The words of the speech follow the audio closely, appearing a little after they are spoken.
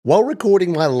While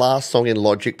recording my last song in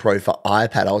Logic Pro for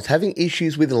iPad, I was having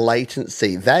issues with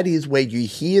latency. That is where you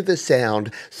hear the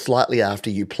sound slightly after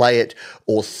you play it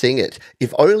or sing it.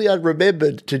 If only I'd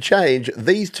remembered to change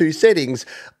these two settings,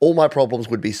 all my problems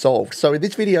would be solved. So in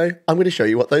this video, I'm going to show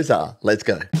you what those are. Let's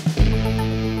go.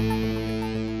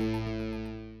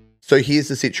 So here's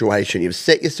the situation. You've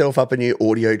set yourself up a new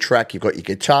audio track. You've got your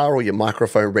guitar or your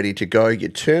microphone ready to go. You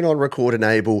turn on record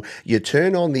enable. You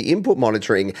turn on the input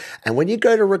monitoring. And when you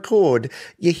go to record,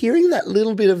 you're hearing that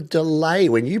little bit of delay.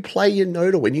 When you play your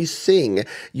note or when you sing,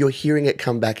 you're hearing it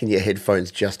come back in your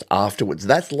headphones just afterwards.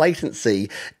 That's latency.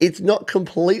 It's not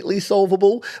completely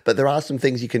solvable, but there are some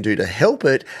things you can do to help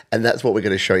it. And that's what we're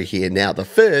going to show you here now. The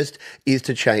first is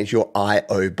to change your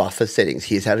I/O buffer settings.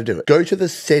 Here's how to do it. Go to the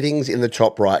settings in the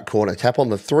top right corner. Tap on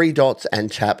the three dots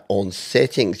and tap on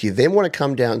settings. You then want to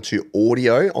come down to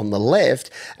audio on the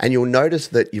left, and you'll notice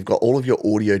that you've got all of your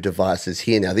audio devices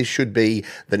here. Now, this should be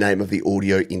the name of the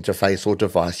audio interface or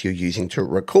device you're using to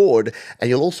record. And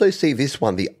you'll also see this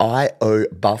one, the I/O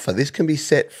buffer. This can be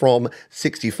set from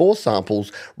 64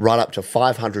 samples right up to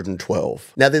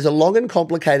 512. Now, there's a long and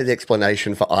complicated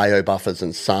explanation for I/O buffers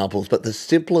and samples, but the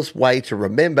simplest way to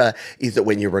remember is that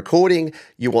when you're recording,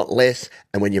 you want less,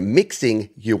 and when you're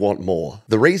mixing, you want more.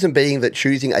 The reason being that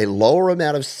choosing a lower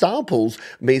amount of samples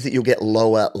means that you'll get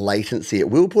lower latency. It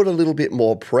will put a little bit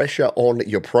more pressure on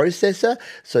your processor,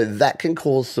 so that can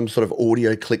cause some sort of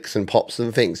audio clicks and pops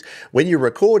and things. When you're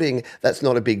recording, that's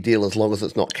not a big deal as long as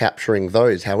it's not capturing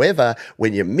those. However,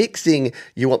 when you're mixing,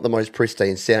 you want the most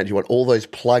pristine sound. You want all those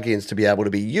plugins to be able to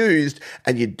be used,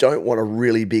 and you don't want a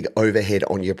really big overhead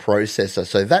on your processor.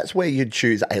 So that's where you'd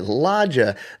choose a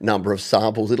larger number of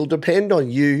samples. It'll depend on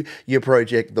you, your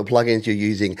project, the plugins you're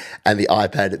using, and the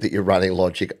iPad that you're running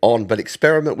Logic on. But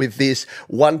experiment with this.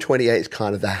 128 is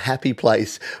kind of the happy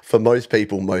place for most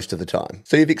people most of the time.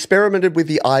 So you've experimented with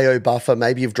the I/O buffer.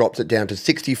 Maybe you've dropped it down to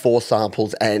 64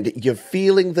 samples and you're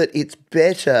feeling that it's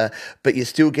better, but you're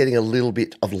still getting a little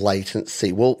bit of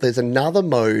latency. Well, there's another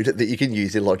mode that you can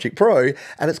use in Logic Pro,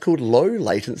 and it's called low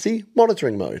latency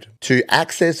monitoring mode. To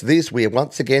access this, we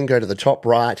once again go to the top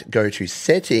right, go to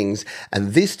settings,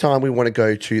 and this time we want to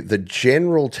go to the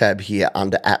general tab here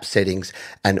under app settings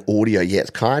and audio. Yeah, it's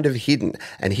kind of hidden.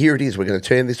 And here it is. We're going to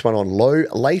turn this one on low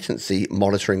latency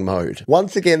monitoring mode.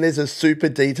 Once again, there's a super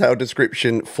detailed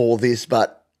description for this,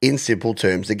 but in simple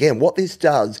terms, again, what this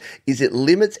does is it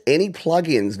limits any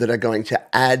plugins that are going to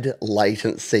add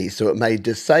latency. So it may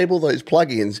disable those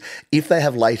plugins if they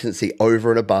have latency over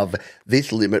and above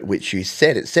this limit which you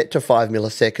set. It's set to 5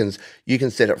 milliseconds. You can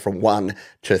set it from 1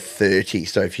 to 30.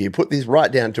 So if you put this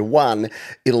right down to 1,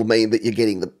 it'll mean that you're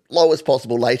getting the lowest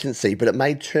possible latency, but it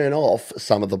may turn off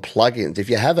some of the plugins. If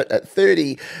you have it at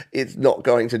 30, it's not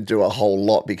going to do a whole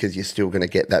lot because you're still going to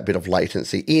get that bit of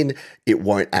latency in. It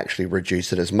won't actually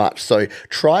reduce it as much. So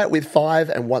try it with 5,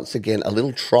 and once again, a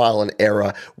little trial and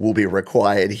error will be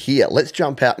required here. Let's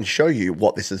jump out and show you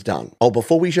what this has done. Oh,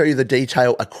 before we show you the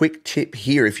detail, a quick tip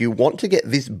here. If you want to get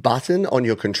this button on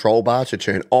your control bar to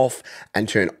turn off and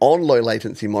turn on low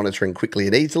latency monitoring quickly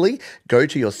and easily, go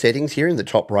to your settings here in the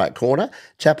top right corner,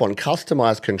 tap on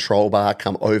customize control bar,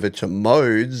 come over to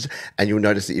modes, and you'll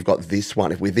notice that you've got this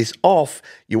one. If with this off,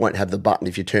 you won't have the button.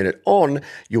 If you turn it on,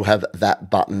 you'll have that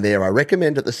button there. I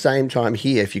recommend at the same time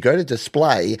here, if you go to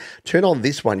display, turn on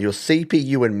this one, your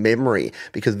CPU and memory,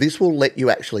 because this will let you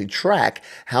actually track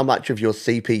how much of your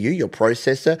CPU, your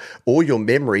processor, or your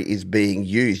memory is being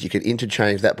used. You can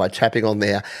interchange that by tapping on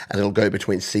there, and it'll go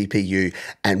between CPU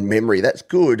and memory. That's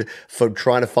good for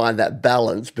trying to find that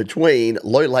balance between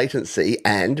low latency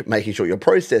and making sure your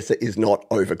processor is not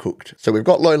overcooked. So we've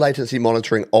got low latency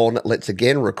monitoring on. Let's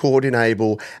again record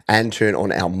enable and turn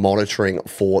on our monitoring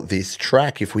for this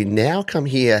track. If we now come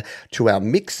here to our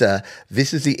mixer,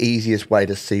 this is the easiest way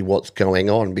to see what's going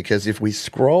on, because if we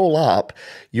scroll up,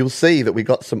 you'll see that we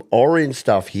got some orange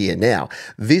stuff here. Now,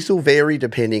 this will vary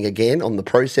depending again on the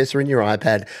processor in your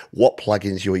iPad, what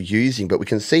plugins you're using, but we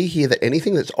can see here that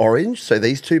anything that's orange, so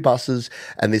these two buses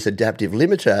and this adaptive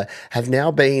limiter, have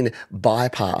now been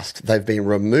bypassed. They've been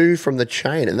removed from the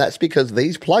chain, and that's because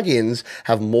these plugins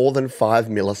have more than 5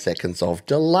 milliseconds of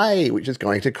delay, which is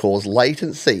going to cause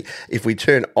latency. If we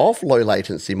turn off low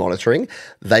latency monitoring,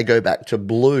 they go back to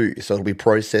blue, so it'll be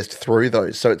processed through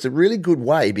those. So it's a really good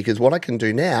way, because what I can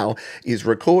do now is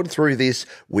record through this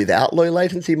without low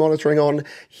latency monitoring on,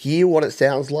 hear what it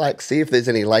sounds like, see if there's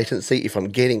any latency. If I'm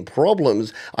getting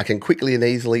problems, I can quickly and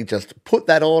easily just put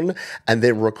that on and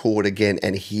then record again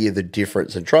and hear the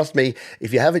difference. And trust me,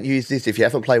 if you haven't used this, if you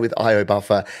haven't played with IO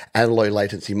buffer and low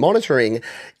latency monitoring,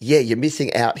 yeah, you're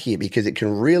missing out here because it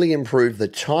can really improve the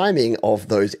timing of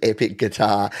those epic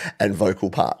guitar and vocal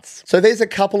parts. So there's a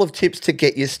couple of tips to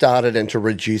get you started and to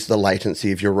reduce the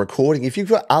latency of your recording. If you've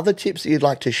got other tips that you'd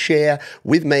like to share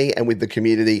with me and with the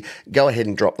community, go ahead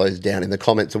and drop those down in the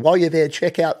comments. And while you're there,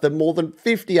 check out the more than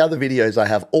 50 other videos I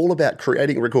have all about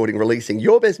creating, recording, releasing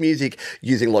your best music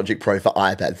using Logic Pro for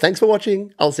iPad. Thanks for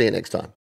watching. I'll see you next time.